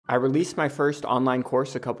I released my first online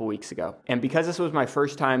course a couple weeks ago, and because this was my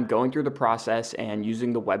first time going through the process and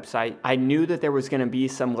using the website, I knew that there was going to be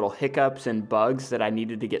some little hiccups and bugs that I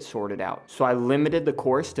needed to get sorted out. So I limited the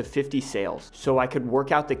course to 50 sales so I could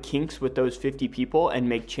work out the kinks with those 50 people and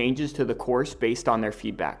make changes to the course based on their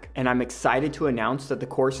feedback. And I'm excited to announce that the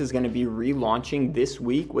course is going to be relaunching this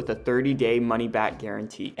week with a 30-day money-back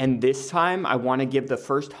guarantee. And this time, I want to give the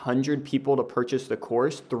first 100 people to purchase the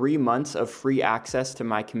course 3 months of free access to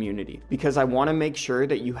my community, because I want to make sure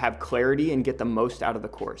that you have clarity and get the most out of the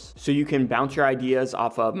course. So you can bounce your ideas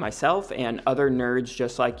off of myself and other nerds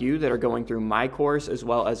just like you that are going through my course, as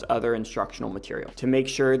well as other instructional material, to make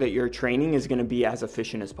sure that your training is going to be as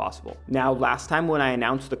efficient as possible. Now, last time when I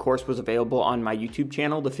announced the course was available on my YouTube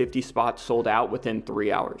channel, the 50 spots sold out within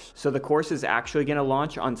 3 hours. So the course is actually going to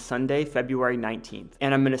launch on Sunday, February 19th.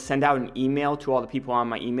 And I'm going to send out an email to all the people on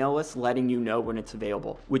my email list letting you know when it's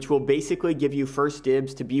available, which will basically give you first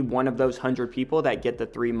dibs to be one of those 100 people that get the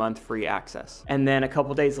 3-month free access. And then a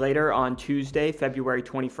couple days later, on Tuesday, February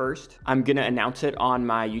 21st, I'm gonna announce it on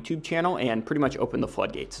my YouTube channel and pretty much open the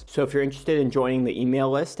floodgates. So if you're interested in joining the email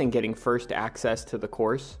list and getting first access to the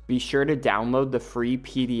course, be sure to download the free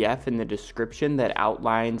PDF in the description that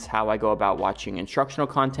outlines how I go about watching instructional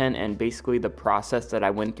content and basically the process that I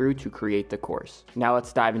went through to create the course. Now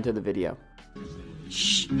let's dive into the video.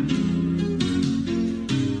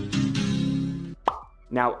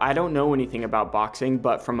 Now, I don't know anything about boxing,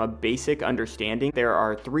 but from a basic understanding, there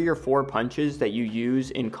are 3 or 4 punches that you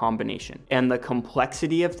use in combination. And the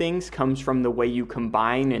complexity of things comes from the way you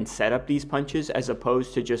combine and set up these punches as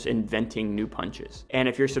opposed to just inventing new punches. And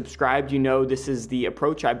if you're subscribed, you know this is the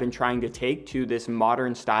approach I've been trying to take to this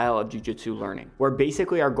modern style of jiu-jitsu learning, where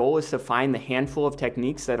basically our goal is to find the handful of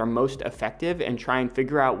techniques that are most effective and try and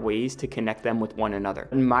figure out ways to connect them with one another.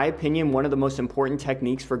 In my opinion, one of the most important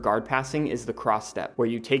techniques for guard passing is the cross step, where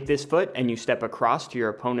you take this foot and you step across to your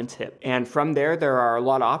opponent's hip. And from there are a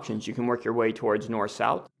lot of options. You can work your way towards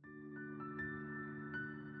north-south.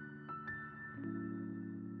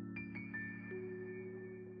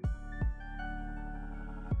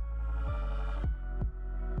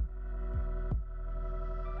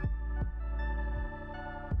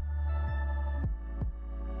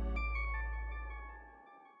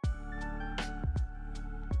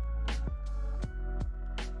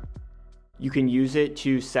 You can use it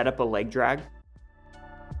to set up a leg drag.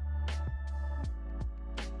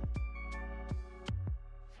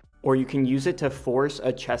 Or you can use it to force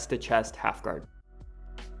a chest-to-chest half guard.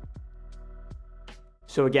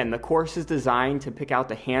 So again, the course is designed to pick out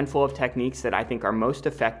the handful of techniques that I think are most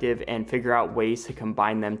effective and figure out ways to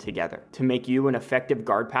combine them together to make you an effective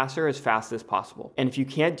guard passer as fast as possible. And if you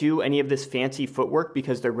can't do any of this fancy footwork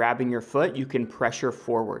because they're grabbing your foot, you can pressure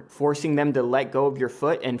forward, forcing them to let go of your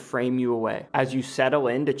foot and frame you away as you settle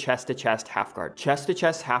into chest-to-chest half guard.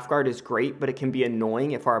 Chest-to-chest half guard is great, but it can be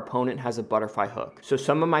annoying if our opponent has a butterfly hook. So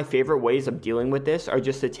some of my favorite ways of dealing with this are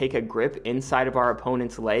just to take a grip inside of our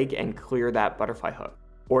opponent's leg and clear that butterfly hook.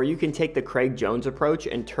 Or you can take the Craig Jones approach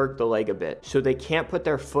and turk the leg a bit, so they can't put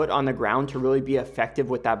their foot on the ground to really be effective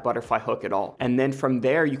with that butterfly hook at all. And then from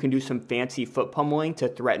there, you can do some fancy foot pummeling to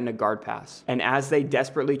threaten a guard pass. And as they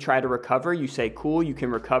desperately try to recover, you say, cool, you can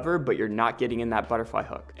recover, but you're not getting in that butterfly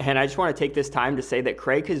hook. And I just want to take this time to say that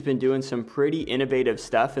Craig has been doing some pretty innovative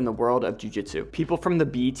stuff in the world of jiu-jitsu. People from the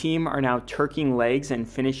B team are now turking legs and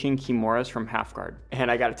finishing kimuras from half guard. And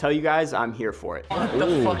I gotta tell you guys, I'm here for it. What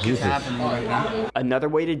the fuck is happening right now? Another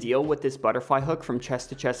way to deal with this butterfly hook from chest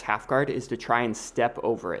to chest half guard is to try and step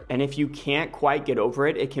over it. And if you can't quite get over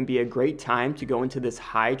it, it can be a great time to go into this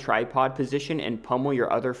high tripod position and pummel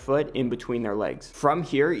your other foot in between their legs. From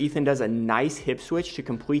here, Ethan does a nice hip switch to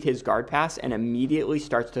complete his guard pass and immediately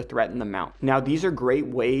starts to threaten the mount. Now, these are great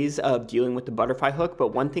ways of dealing with the butterfly hook, but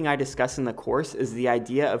one thing I discuss in the course is the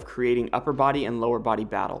idea of creating upper body and lower body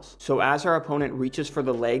battles. So as our opponent reaches for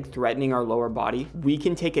the leg threatening our lower body, we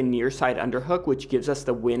can take a near side underhook, which gives us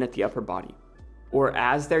the win at the upper body. Or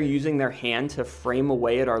as they're using their hand to frame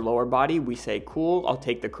away at our lower body, we say, cool, I'll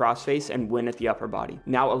take the crossface and win at the upper body.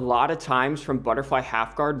 Now, a lot of times from butterfly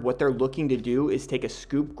half guard, what they're looking to do is take a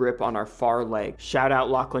scoop grip on our far leg. Shout out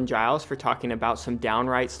Lachlan Giles for talking about some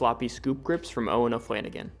downright sloppy scoop grips from Owen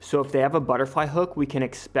O'Flanagan. So if they have a butterfly hook, we can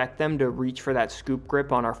expect them to reach for that scoop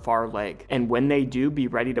grip on our far leg. And when they do, be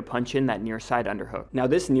ready to punch in that near side underhook. Now,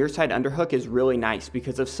 this near side underhook is really nice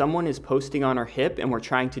because if someone is posting on our hip and we're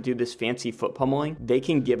trying to do this fancy foot pummeling, they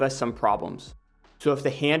can give us some problems. So if the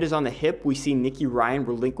hand is on the hip, we see Nicky Ryan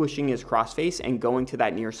relinquishing his crossface and going to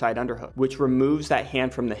that near side underhook, which removes that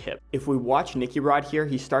hand from the hip. If we watch Nicky Rod here,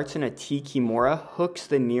 he starts in a T Kimura, hooks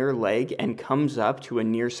the near leg, and comes up to a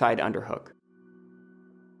near side underhook.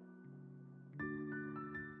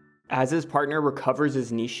 As his partner recovers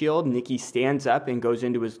his knee shield, Nicky stands up and goes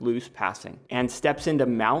into his loose passing and steps into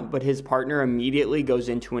mount, but his partner immediately goes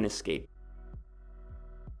into an escape.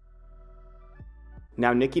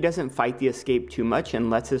 Now Nicky doesn't fight the escape too much and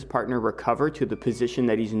lets his partner recover to the position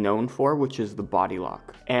that he's known for, which is the body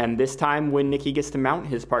lock. And this time when Nicky gets to mount,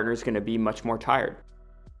 his partner is going to be much more tired.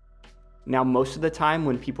 Now most of the time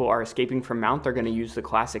when people are escaping from mount, they're going to use the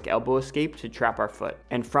classic elbow escape to trap our foot.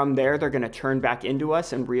 And from there, they're going to turn back into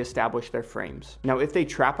us and reestablish their frames. Now if they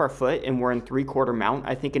trap our foot and we're in 3/4 mount,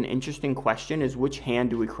 I think an interesting question is which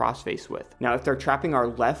hand do we crossface with? Now if they're trapping our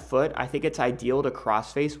left foot, I think it's ideal to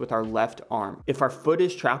crossface with our left arm. If our foot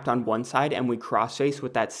is trapped on one side and we crossface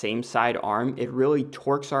with that same side arm, it really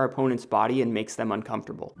torques our opponent's body and makes them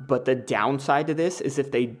uncomfortable. But the downside to this is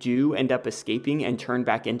if they do end up escaping and turn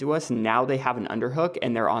back into us, now they have an underhook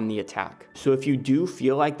and they're on the attack. So if you do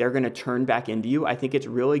feel like they're going to turn back into you, I think it's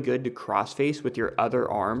really good to crossface with your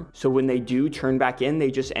other arm. So when they do turn back in,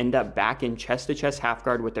 they just end up back in chest to chest half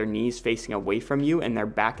guard with their knees facing away from you and they're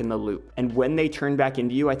back in the loop. And when they turn back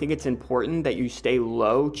into you, I think it's important that you stay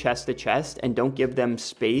low chest to chest and don't give them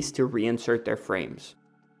space to reinsert their frames.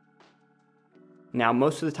 Now,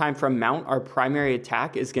 most of the time from mount, our primary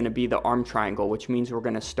attack is going to be the arm triangle, which means we're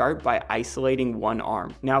going to start by isolating one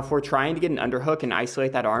arm. Now, if we're trying to get an underhook and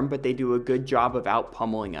isolate that arm, but they do a good job of out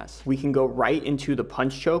pummeling us, we can go right into the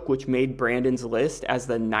punch choke, which made Brandon's list as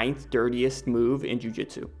the 9th dirtiest move in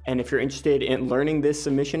jiu-jitsu. And if you're interested in learning this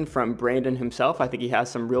submission from Brandon himself, I think he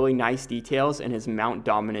has some really nice details in his mount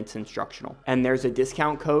dominance instructional. And there's a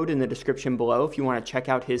discount code in the description below if you want to check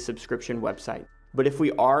out his subscription website. But if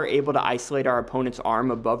we are able to isolate our opponent's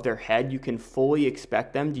arm above their head, you can fully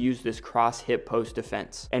expect them to use this cross hip post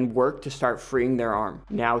defense and work to start freeing their arm.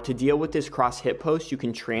 Now, to deal with this cross hip post, you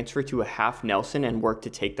can transfer to a half Nelson and work to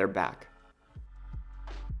take their back.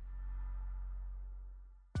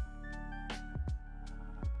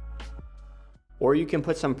 Or you can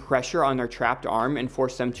put some pressure on their trapped arm and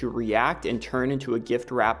force them to react and turn into a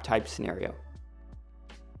gift wrap type scenario.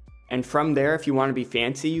 And from there, if you want to be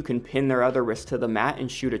fancy, you can pin their other wrist to the mat and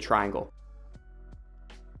shoot a triangle.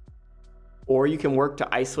 Or you can work to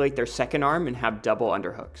isolate their second arm and have double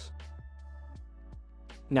underhooks.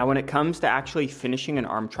 Now, when it comes to actually finishing an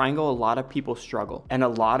arm triangle, a lot of people struggle. And a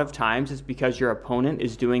lot of times it's because your opponent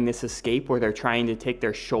is doing this escape where they're trying to take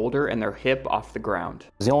their shoulder and their hip off the ground.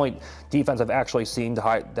 The only defense I've actually seen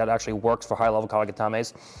that actually works for high-level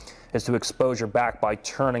karagetames is to expose your back by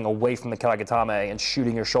turning away from the karagetame and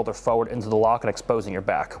shooting your shoulder forward into the lock and exposing your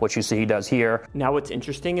back, which you see he does here. Now what's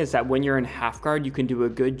interesting is that when you're in half guard, you can do a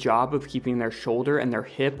good job of keeping their shoulder and their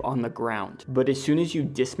hip on the ground. But as soon as you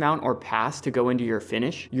dismount or pass to go into your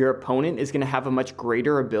finish, your opponent is going to have a much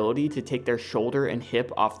greater ability to take their shoulder and hip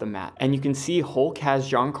off the mat. And you can see Hulk has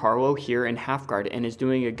Giancarlo here in half guard and is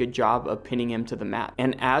doing a good job of pinning him to the mat.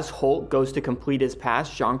 And as Hulk goes to complete his pass,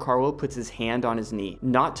 Giancarlo puts his hand on his knee,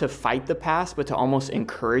 not to fight the pass, but to almost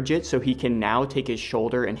encourage it so he can now take his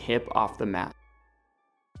shoulder and hip off the mat.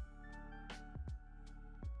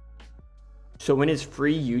 So in his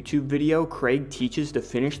free YouTube video, Craig teaches to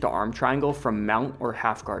finish the arm triangle from mount or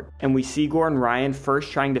half guard. And we see Gordon Ryan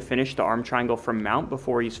first trying to finish the arm triangle from mount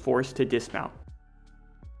before he's forced to dismount.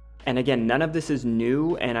 And again, none of this is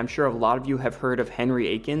new, and I'm sure a lot of you have heard of Henry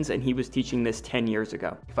Akins, and he was teaching this 10 years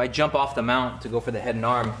ago. If I jump off the mount to go for the head and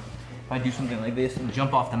arm, if I do something like this and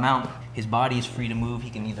jump off the mount, his body is free to move. He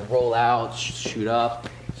can either roll out, shoot up,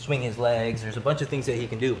 swing his legs. There's a bunch of things that he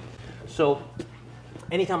can do. So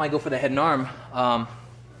anytime I go for the head and arm,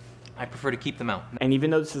 I prefer to keep them out. And even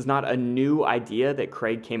though this is not a new idea that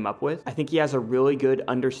Craig came up with, I think he has a really good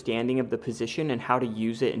understanding of the position and how to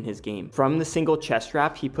use it in his game. From the single chest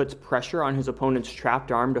wrap, he puts pressure on his opponent's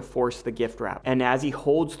trapped arm to force the gift wrap. And as he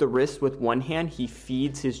holds the wrist with one hand, he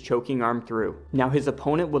feeds his choking arm through. Now his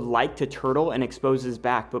opponent would like to turtle and expose his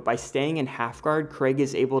back, but by staying in half guard, Craig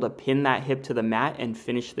is able to pin that hip to the mat and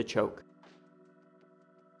finish the choke.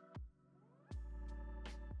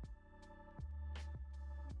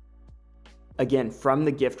 Again, from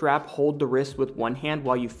the gift wrap, hold the wrist with one hand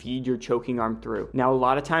while you feed your choking arm through. Now, a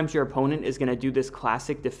lot of times your opponent is going to do this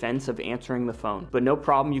classic defense of answering the phone, but no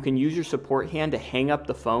problem. You can use your support hand to hang up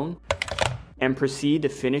the phone and proceed to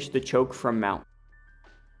finish the choke from mount.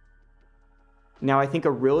 Now, I think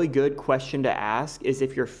a really good question to ask is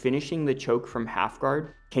if you're finishing the choke from half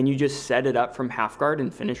guard, can you just set it up from half guard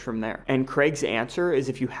and finish from there? And Craig's answer is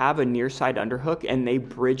if you have a near side underhook and they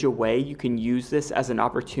bridge away, you can use this as an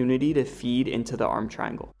opportunity to feed into the arm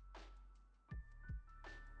triangle.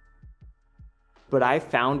 but I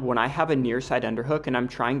found when I have a near side underhook and I'm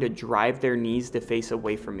trying to drive their knees to face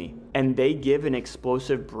away from me, and they give an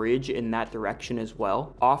explosive bridge in that direction as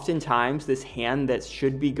well, oftentimes this hand that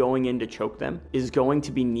should be going in to choke them is going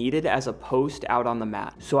to be needed as a post out on the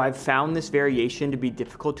mat. So I've found this variation to be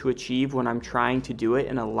difficult to achieve when I'm trying to do it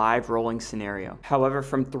in a live rolling scenario. However,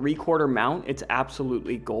 from 3/4 mount, it's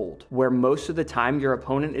absolutely gold, where most of the time your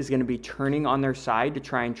opponent is going to be turning on their side to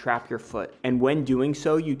try and trap your foot. And when doing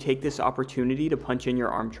so, you take this opportunity to punch in your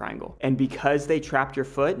arm triangle. And because they trapped your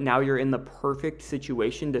foot, now you're in the perfect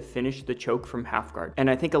situation to finish the choke from half guard. And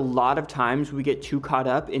I think a lot of times we get too caught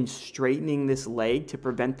up in straightening this leg to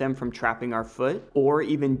prevent them from trapping our foot, or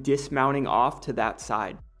even dismounting off to that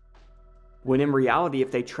side. When in reality, if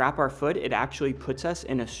they trap our foot, it actually puts us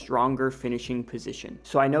in a stronger finishing position.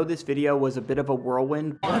 So I know this video was a bit of a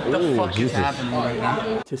whirlwind. What the fuck is happening right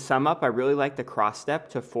now? To sum up, I really like the cross step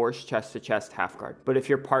to force chest to chest half guard. But if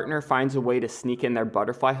your partner finds a way to sneak in their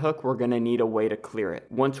butterfly hook, we're gonna need a way to clear it.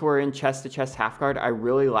 Once we're in chest to chest half guard, I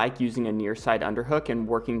really like using a near side underhook and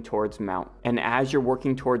working towards mount. And as you're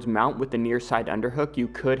working towards mount with the near side underhook, you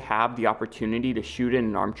could have the opportunity to shoot in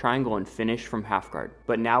an arm triangle and finish from half guard.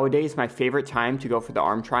 But nowadays, my favorite time to go for the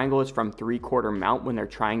arm triangle is from 3/4 mount when they're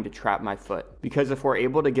trying to trap my foot. Because if we're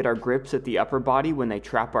able to get our grips at the upper body when they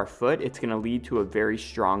trap our foot, it's going to lead to a very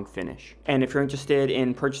strong finish. And if you're interested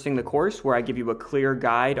in purchasing the course where I give you a clear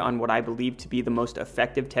guide on what I believe to be the most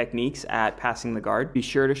effective techniques at passing the guard, be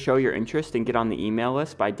sure to show your interest and get on the email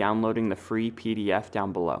list by downloading the free PDF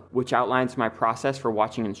down below, which outlines my process for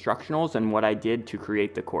watching instructionals and what I did to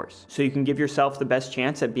create the course. So you can give yourself the best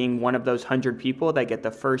chance at being one of those 100 people that get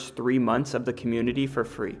the first 3 months of the community for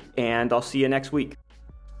free. And I'll see you next week.